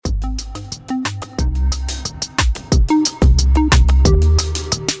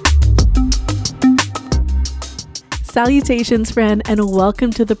Salutations, friend, and welcome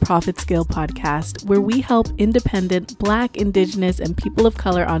to the Profit Scale podcast, where we help independent Black, Indigenous, and people of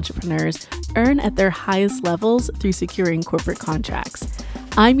color entrepreneurs earn at their highest levels through securing corporate contracts.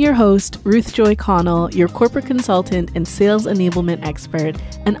 I'm your host, Ruth Joy Connell, your corporate consultant and sales enablement expert,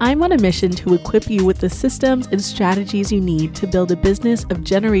 and I'm on a mission to equip you with the systems and strategies you need to build a business of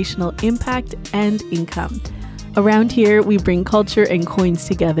generational impact and income. Around here, we bring culture and coins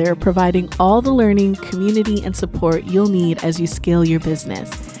together, providing all the learning, community, and support you'll need as you scale your business.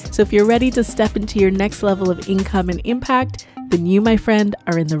 So if you're ready to step into your next level of income and impact, then you, my friend,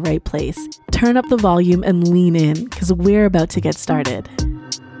 are in the right place. Turn up the volume and lean in, because we're about to get started.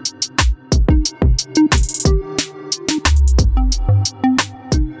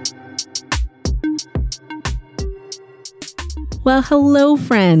 Well, hello,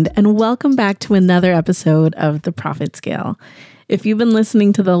 friend, and welcome back to another episode of The Profit Scale. If you've been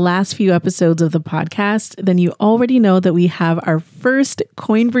listening to the last few episodes of the podcast, then you already know that we have our first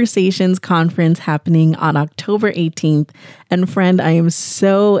Coinversations conference happening on October 18th. And friend, I am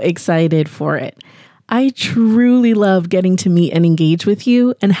so excited for it. I truly love getting to meet and engage with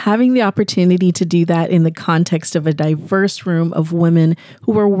you, and having the opportunity to do that in the context of a diverse room of women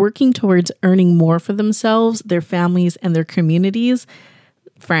who are working towards earning more for themselves, their families, and their communities.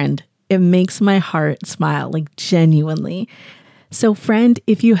 Friend, it makes my heart smile, like genuinely. So friend,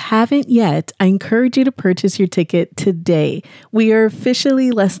 if you haven't yet, I encourage you to purchase your ticket today. We are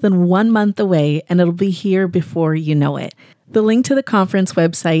officially less than 1 month away, and it'll be here before you know it. The link to the conference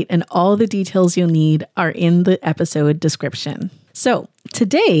website and all the details you'll need are in the episode description. So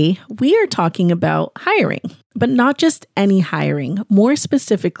today we are talking about hiring, but not just any hiring. More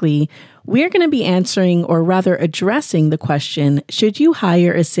specifically, we're going to be answering, or rather addressing, the question, should you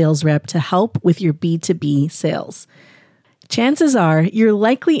hire a sales rep to help with your B2B sales? Chances are you're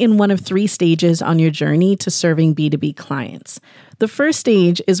likely in one of 3 stages on your journey to serving B2B clients. The first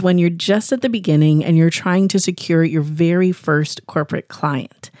stage is when you're just at the beginning and you're trying to secure your very first corporate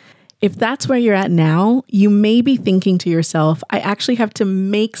client. If that's where you're at now, you may be thinking to yourself, I actually have to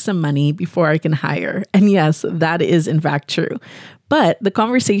make some money before I can hire. And yes, that is in fact true. But the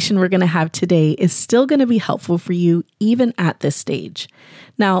conversation we're going to have today is still going to be helpful for you even at this stage.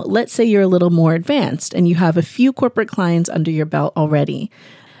 Now, let's say you're a little more advanced and you have a few corporate clients under your belt already.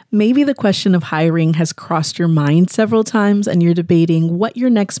 Maybe the question of hiring has crossed your mind several times and you're debating what your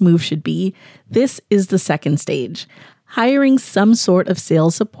next move should be. This is the second stage. Hiring some sort of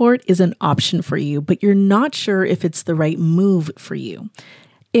sales support is an option for you, but you're not sure if it's the right move for you.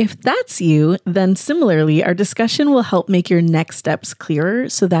 If that's you, then similarly, our discussion will help make your next steps clearer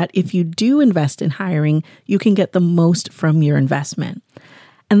so that if you do invest in hiring, you can get the most from your investment.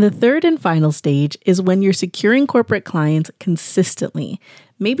 And the third and final stage is when you're securing corporate clients consistently.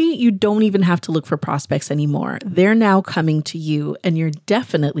 Maybe you don't even have to look for prospects anymore. They're now coming to you and you're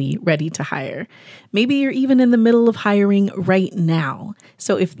definitely ready to hire. Maybe you're even in the middle of hiring right now.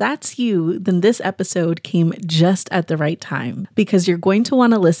 So if that's you, then this episode came just at the right time, because you're going to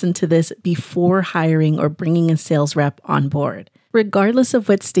want to listen to this before hiring or bringing a sales rep on board. Regardless of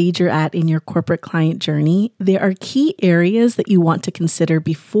what stage you're at in your corporate client journey, there are key areas that you want to consider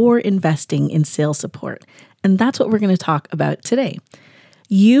before investing in sales support. And that's what we're going to talk about today.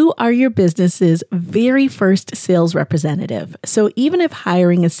 You are your business's very first sales representative. So even if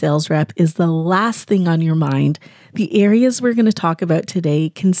hiring a sales rep is the last thing on your mind, the areas we're going to talk about today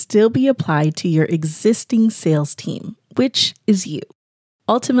can still be applied to your existing sales team, which is you.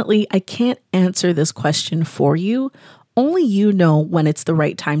 Ultimately, I can't answer this question for you. Only you know when it's the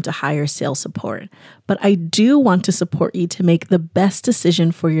right time to hire sales support. But I do want to support you to make the best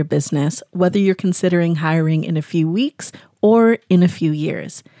decision for your business, whether you're considering hiring in a few weeks or in a few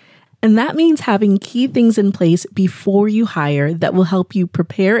years. And that means having key things in place before you hire that will help you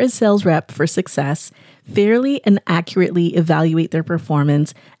prepare a sales rep for success, fairly and accurately evaluate their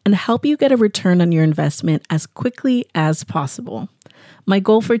performance, and help you get a return on your investment as quickly as possible. My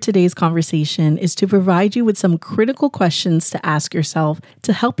goal for today's conversation is to provide you with some critical questions to ask yourself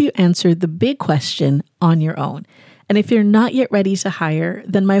to help you answer the big question on your own. And if you're not yet ready to hire,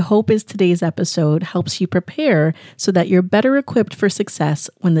 then my hope is today's episode helps you prepare so that you're better equipped for success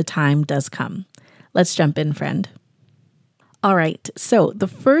when the time does come. Let's jump in, friend. All right, so the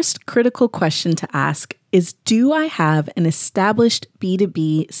first critical question to ask is, do I have an established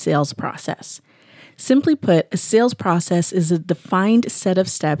B2B sales process? Simply put, a sales process is a defined set of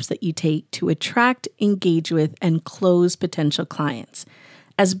steps that you take to attract, engage with, and close potential clients.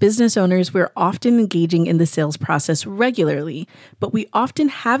 As business owners, we're often engaging in the sales process regularly, but we often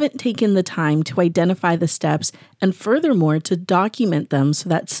haven't taken the time to identify the steps and furthermore to document them so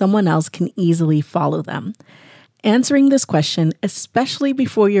that someone else can easily follow them. Answering this question, especially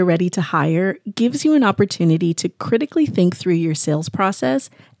before you're ready to hire, gives you an opportunity to critically think through your sales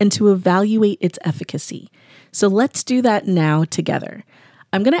process and to evaluate its efficacy. So let's do that now together.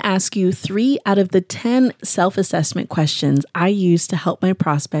 I'm going to ask you 3 out of the 10 self-assessment questions I use to help my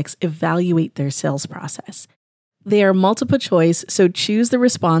prospects evaluate their sales process. They are multiple choice, so choose the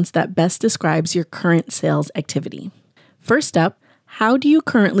response that best describes your current sales activity. First up, how do you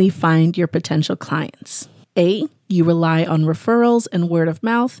currently find your potential clients? A, you rely on referrals and word of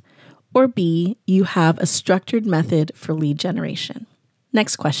mouth, or B, you have a structured method for lead generation.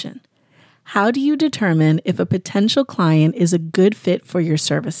 Next question. How do you determine if a potential client is a good fit for your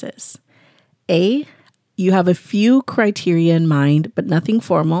services? A, you have a few criteria in mind, but nothing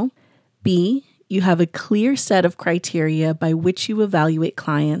formal. B, you have a clear set of criteria by which you evaluate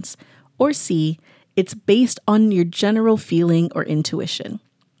clients. Or C, it's based on your general feeling or intuition.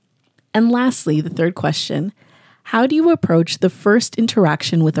 And lastly, the third question, how do you approach the first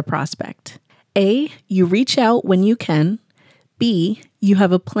interaction with a prospect? A, you reach out when you can. B, you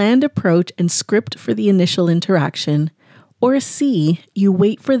have a planned approach and script for the initial interaction. Or C, you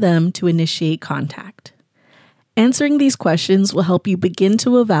wait for them to initiate contact. Answering these questions will help you begin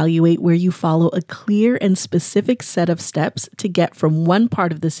to evaluate where you follow a clear and specific set of steps to get from one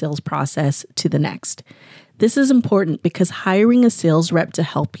part of the sales process to the next. This is important because hiring a sales rep to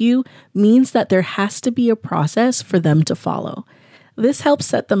help you means that there has to be a process for them to follow. This helps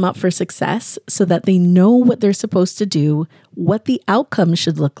set them up for success so that they know what they're supposed to do, what the outcome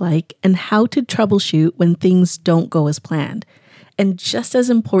should look like, and how to troubleshoot when things don't go as planned. And just as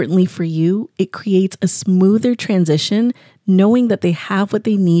importantly for you, it creates a smoother transition knowing that they have what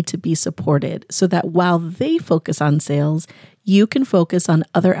they need to be supported so that while they focus on sales, you can focus on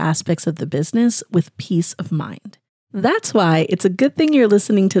other aspects of the business with peace of mind. That's why it's a good thing you're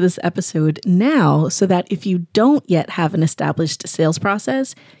listening to this episode now so that if you don't yet have an established sales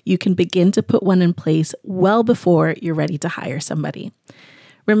process, you can begin to put one in place well before you're ready to hire somebody.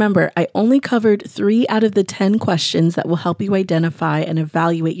 Remember, I only covered 3 out of the 10 questions that will help you identify and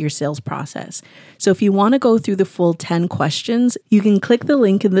evaluate your sales process. So if you want to go through the full 10 questions, you can click the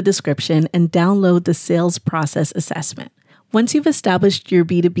link in the description and download the sales process assessment. Once you've established your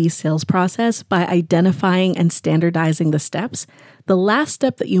B2B sales process by identifying and standardizing the steps, the last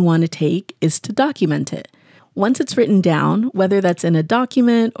step that you want to take is to document it. Once it's written down, whether that's in a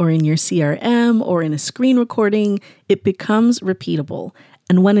document or in your CRM or in a screen recording, it becomes repeatable.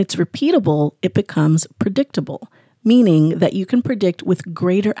 And when it's repeatable, it becomes predictable, meaning that you can predict with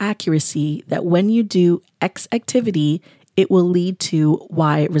greater accuracy that when you do X activity, it will lead to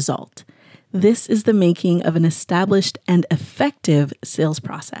Y result. This is the making of an established and effective sales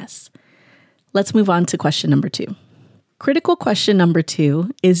process. Let's move on to question number 2. Critical question number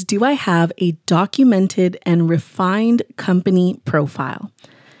 2 is, do I have a documented and refined company profile?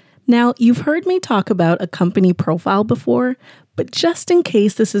 Now, you've heard me talk about a company profile before, but just in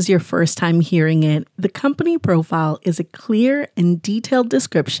case this is your first time hearing it, the company profile is a clear and detailed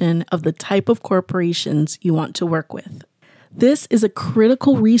description of the type of corporations you want to work with. This is a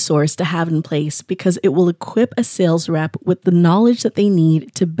critical resource to have in place because it will equip a sales rep with the knowledge that they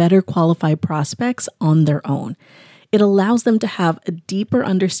need to better qualify prospects on their own. It allows them to have a deeper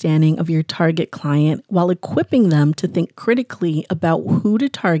understanding of your target client while equipping them to think critically about who to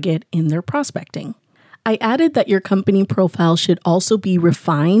target in their prospecting. I added that your company profile should also be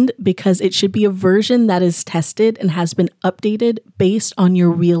refined because it should be a version that is tested and has been updated based on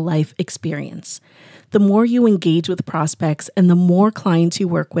your real-life experience. The more you engage with prospects and the more clients you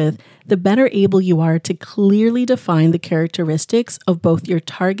work with, the better able you are to clearly define the characteristics of both your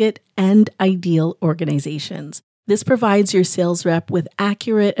target and ideal organizations. This provides your sales rep with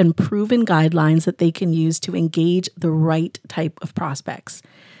accurate and proven guidelines that they can use to engage the right type of prospects.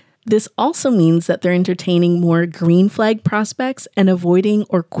 This also means that they're entertaining more green flag prospects and avoiding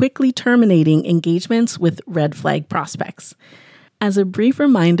or quickly terminating engagements with red flag prospects. As a brief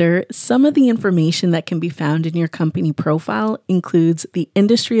reminder, some of the information that can be found in your company profile includes the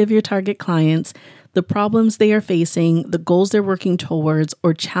industry of your target clients, the problems they are facing, the goals they're working towards,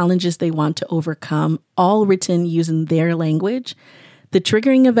 or challenges they want to overcome, all written using their language, the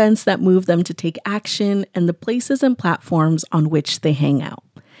triggering events that move them to take action, and the places and platforms on which they hang out.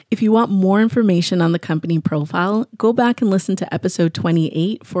 If you want more information on the company profile, go back and listen to episode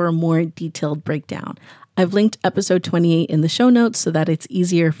 28 for a more detailed breakdown. I've linked episode 28 in the show notes so that it's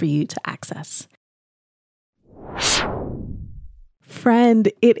easier for you to access. Friend,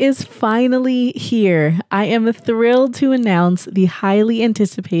 it is finally here. I am thrilled to announce the highly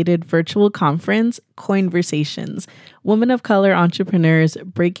anticipated virtual conference, Coinversations, Women of Color Entrepreneurs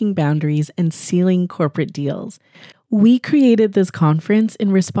Breaking Boundaries and Sealing Corporate Deals. We created this conference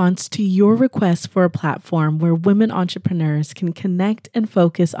in response to your request for a platform where women entrepreneurs can connect and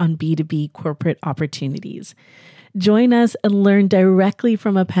focus on B2B corporate opportunities. Join us and learn directly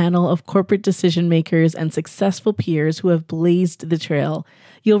from a panel of corporate decision makers and successful peers who have blazed the trail.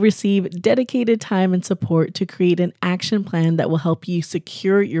 You'll receive dedicated time and support to create an action plan that will help you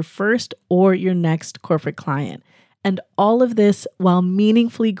secure your first or your next corporate client. And all of this while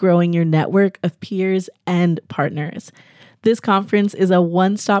meaningfully growing your network of peers and partners. This conference is a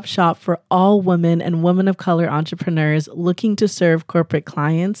one-stop shop for all women and women of color entrepreneurs looking to serve corporate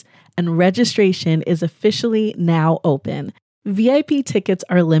clients, and registration is officially now open. VIP tickets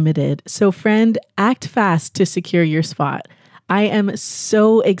are limited, so friend, act fast to secure your spot. I am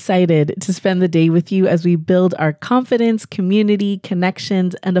so excited to spend the day with you as we build our confidence, community,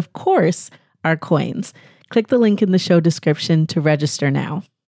 connections, and of course, our coins. Click the link in the show description to register now.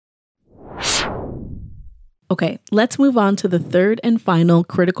 Okay, let's move on to the third and final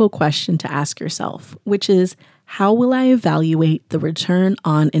critical question to ask yourself, which is, how will I evaluate the return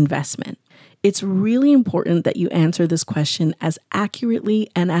on investment? It's really important that you answer this question as accurately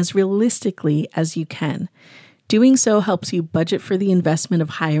and as realistically as you can. Doing so helps you budget for the investment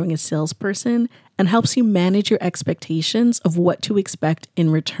of hiring a salesperson and helps you manage your expectations of what to expect in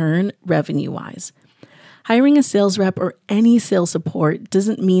return revenue-wise. Hiring a sales rep or any sales support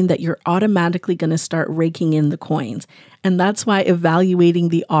doesn't mean that you're automatically going to start raking in the coins. And that's why evaluating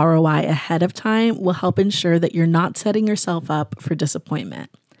the ROI ahead of time will help ensure that you're not setting yourself up for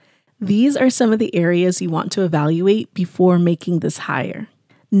disappointment. These are some of the areas you want to evaluate before making this hire.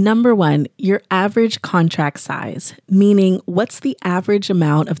 Number 1, your average contract size, meaning what's the average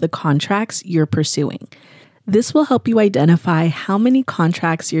amount of the contracts you're pursuing. This will help you identify how many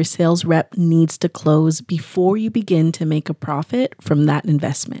contracts your sales rep needs to close before you begin to make a profit from that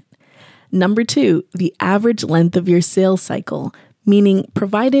investment. Number 2, the average length of your sales cycle, meaning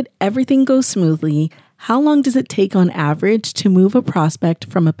provided everything goes smoothly, how long does it take on average to move a prospect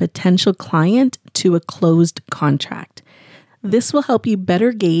from a potential client to a closed contract? This will help you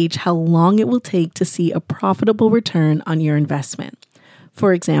better gauge how long it will take to see a profitable return on your investment.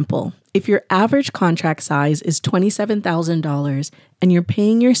 For example, if your average contract size is $27,000 and you're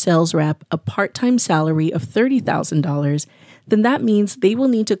paying your sales rep a part-time salary of $30,000, then that means they will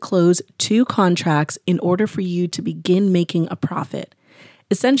need to close 2 contracts in order for you to begin making a profit.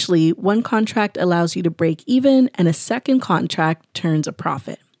 Essentially, one contract allows you to break even and a second contract turns a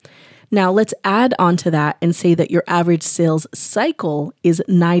profit. Now, let's add on to that and say that your average sales cycle is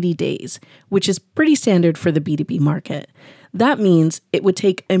 90 days, which is pretty standard for the B2B market. That means it would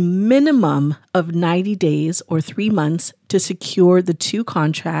take a minimum of 90 days or 3 months to secure the 2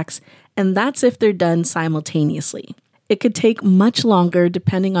 contracts, and that's if they're done simultaneously. It could take much longer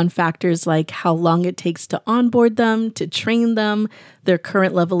depending on factors like how long it takes to onboard them, to train them, their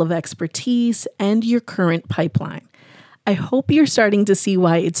current level of expertise, and your current pipeline. I hope you're starting to see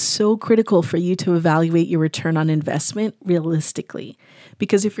why it's so critical for you to evaluate your return on investment realistically.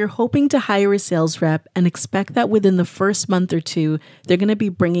 Because if you're hoping to hire a sales rep and expect that within the first month or 2, they're going to be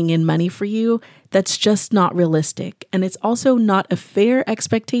bringing in money for you, that's just not realistic. And it's also not a fair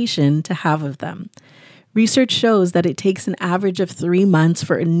expectation to have of them. Research shows that it takes an average of 3 months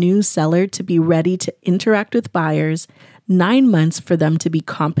for a new seller to be ready to interact with buyers, 9 months for them to be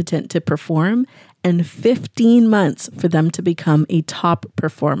competent to perform, and 15 months for them to become a top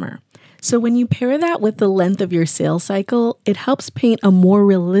performer. So when you pair that with the length of your sales cycle, it helps paint a more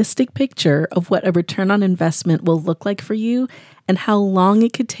realistic picture of what a return on investment will look like for you and how long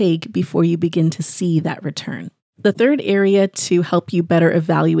it could take before you begin to see that return. The third area to help you better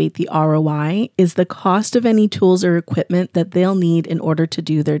evaluate the ROI is the cost of any tools or equipment that they'll need in order to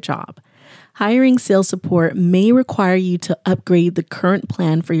do their job. Hiring sales support may require you to upgrade the current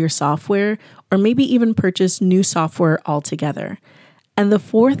plan for your software or maybe even purchase new software altogether. And the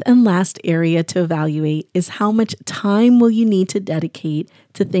fourth and last area to evaluate is how much time will you need to dedicate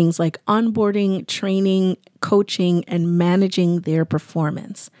to things like onboarding, training, coaching, and managing their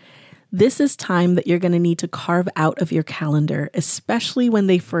performance. This is time that you're going to need to carve out of your calendar, especially when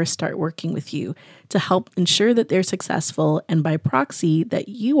they first start working with you, to help ensure that they're successful and by proxy that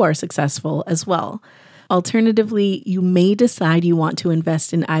you are successful as well. Alternatively, you may decide you want to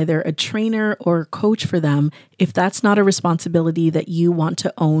invest in either a trainer or a coach for them if that's not a responsibility that you want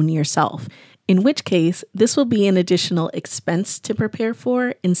to own yourself, in which case this will be an additional expense to prepare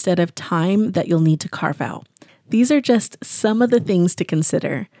for instead of time that you'll need to carve out. These are just some of the things to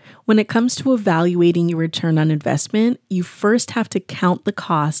consider. When it comes to evaluating your return on investment, you first have to count the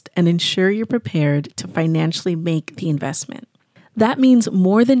cost and ensure you're prepared to financially make the investment. That means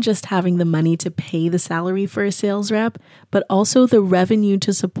more than just having the money to pay the salary for a sales rep, but also the revenue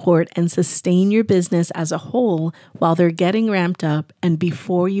to support and sustain your business as a whole while they're getting ramped up and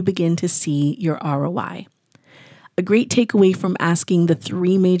before you begin to see your ROI. A great takeaway from asking the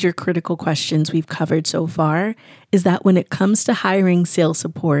 3 major critical questions we've covered so far is that when it comes to hiring sales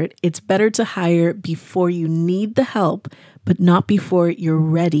support, it's better to hire before you need the help, but not before you're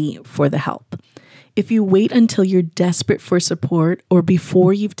ready for the help. If you wait until you're desperate for support or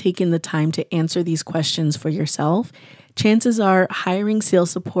before you've taken the time to answer these questions for yourself, chances are hiring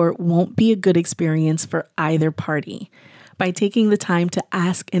sales support won't be a good experience for either party. By taking the time to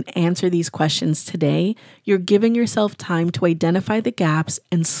ask and answer these questions today, you're giving yourself time to identify the gaps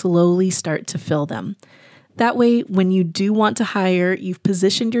and slowly start to fill them. That way, when you do want to hire, you've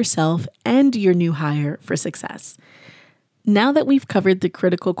positioned yourself and your new hire for success. Now that we've covered the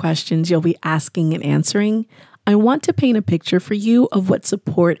critical questions you'll be asking and answering, I want to paint a picture for you of what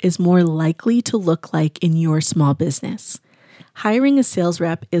support is more likely to look like in your small business. Hiring a sales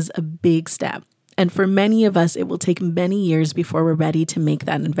rep is a big step, and for many of us, it will take many years before we're ready to make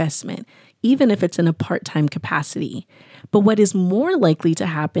that investment, even if it's in a part-time capacity. But what is more likely to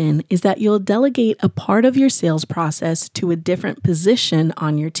happen is that you'll delegate a part of your sales process to a different position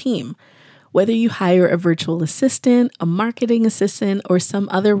on your team. Whether you hire a virtual assistant, a marketing assistant, or some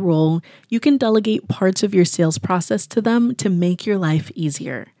other role, you can delegate parts of your sales process to them to make your life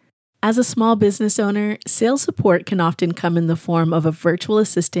easier. As a small business owner, sales support can often come in the form of a virtual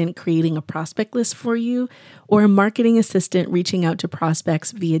assistant creating a prospect list for you, or a marketing assistant reaching out to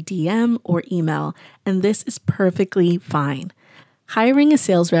prospects via DM or email, and this is perfectly fine. Hiring a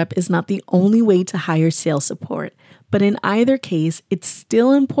sales rep is not the only way to hire sales support, but in either case, it's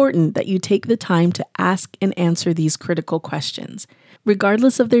still important that you take the time to ask and answer these critical questions.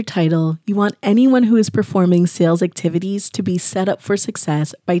 Regardless of their title, you want anyone who is performing sales activities to be set up for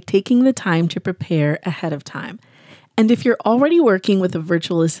success by taking the time to prepare ahead of time. And if you're already working with a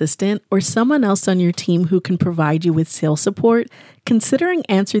virtual assistant or someone else on your team who can provide you with sales support, consider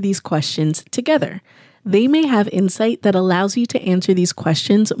answer these questions together. They may have insight that allows you to answer these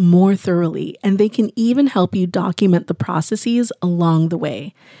questions more thoroughly, and they can even help you document the processes along the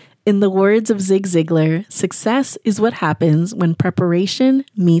way. In the words of Zig Ziglar, success is what happens when preparation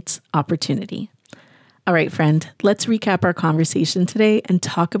meets opportunity. All right, friend, let's recap our conversation today and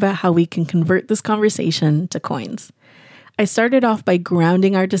talk about how we can convert this conversation to coins. I started off by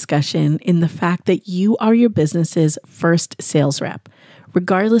grounding our discussion in the fact that you are your business's first sales rep.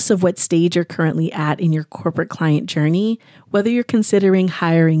 Regardless of what stage you're currently at in your corporate client journey, whether you're considering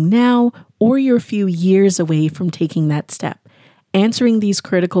hiring now or you're a few years away from taking that step, answering these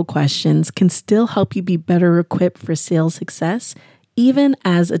critical questions can still help you be better equipped for sales success, even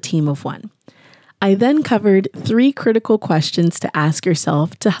as a team of one. I then covered 3 critical questions to ask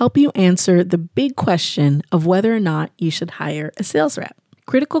yourself to help you answer the big question of whether or not you should hire a sales rep.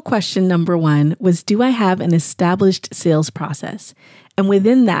 Critical question number 1 was, do I have an established sales process? And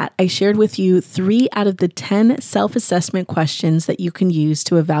within that, I shared with you 3 out of the 10 self-assessment questions that you can use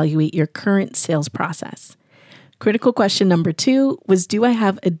to evaluate your current sales process. Critical question number 2 was, do I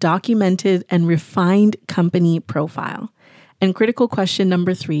have a documented and refined company profile? And critical question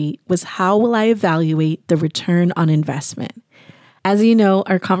number 3 was, how will I evaluate the return on investment? As you know,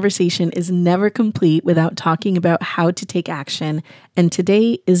 our conversation is never complete without talking about how to take action, and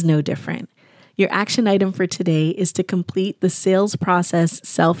today is no different. Your action item for today is to complete the sales process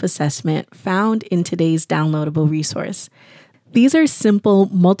self-assessment found in today's downloadable resource. These are simple,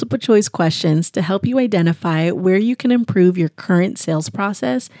 multiple choice questions to help you identify where you can improve your current sales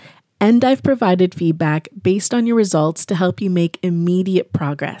process, and I've provided feedback based on your results to help you make immediate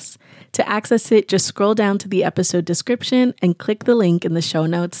progress. To access it, just scroll down to the episode description and click the link in the show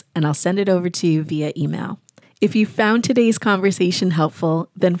notes, and I'll send it over to you via email. If you found today's conversation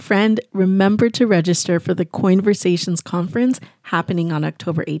helpful, then friend, remember to register for the Coinversations conference happening on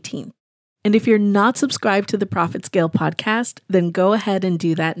October 18th. And if you're not subscribed to the Profit Scale podcast, then go ahead and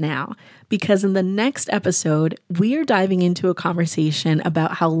do that now, because in the next episode, we are diving into a conversation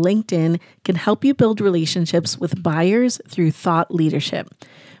about how LinkedIn can help you build relationships with buyers through thought leadership.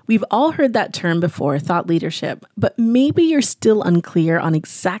 We've all heard that term before, thought leadership, but maybe you're still unclear on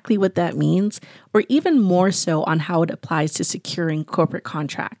exactly what that means, or even more so on how it applies to securing corporate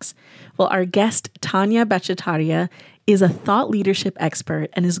contracts. Well, our guest, Tanya Bhattacharya, is a thought leadership expert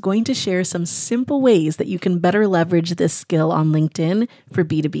and is going to share some simple ways that you can better leverage this skill on LinkedIn for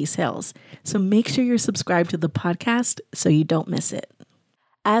B2B sales. So make sure you're subscribed to the podcast so you don't miss it.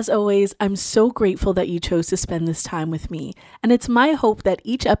 As always, I'm so grateful that you chose to spend this time with me, and it's my hope that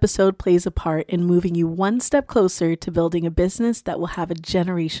each episode plays a part in moving you one step closer to building a business that will have a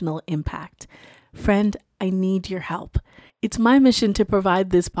generational impact. Friend, I need your help. It's my mission to provide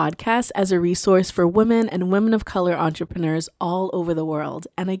this podcast as a resource for women and women of color entrepreneurs all over the world,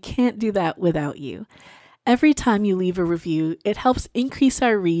 and I can't do that without you. Every time you leave a review, it helps increase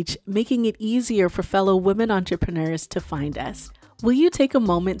our reach, making it easier for fellow women entrepreneurs to find us. Will you take a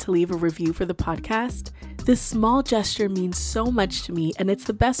moment to leave a review for the podcast? This small gesture means so much to me, and it's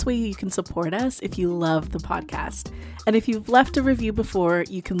the best way you can support us if you love the podcast. And if you've left a review before,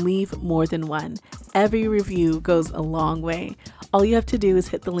 you can leave more than one. Every review goes a long way. All you have to do is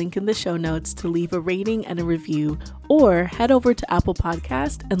hit the link in the show notes to leave a rating and a review, or head over to Apple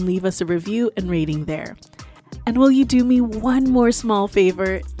Podcast and leave us a review and rating there. And will you do me one more small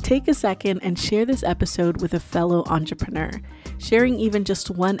favor? Take a second and share this episode with a fellow entrepreneur. Sharing even just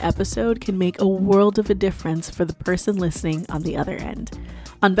one episode can make a world of a difference for the person listening on the other end.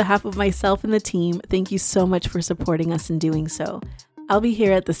 On behalf of myself and the team, thank you so much for supporting us in doing so. I'll be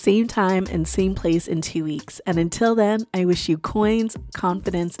here at the same time and same place in 2 weeks. And until then, I wish you coins,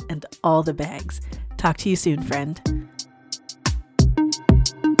 confidence, and all the bags. Talk to you soon, friend.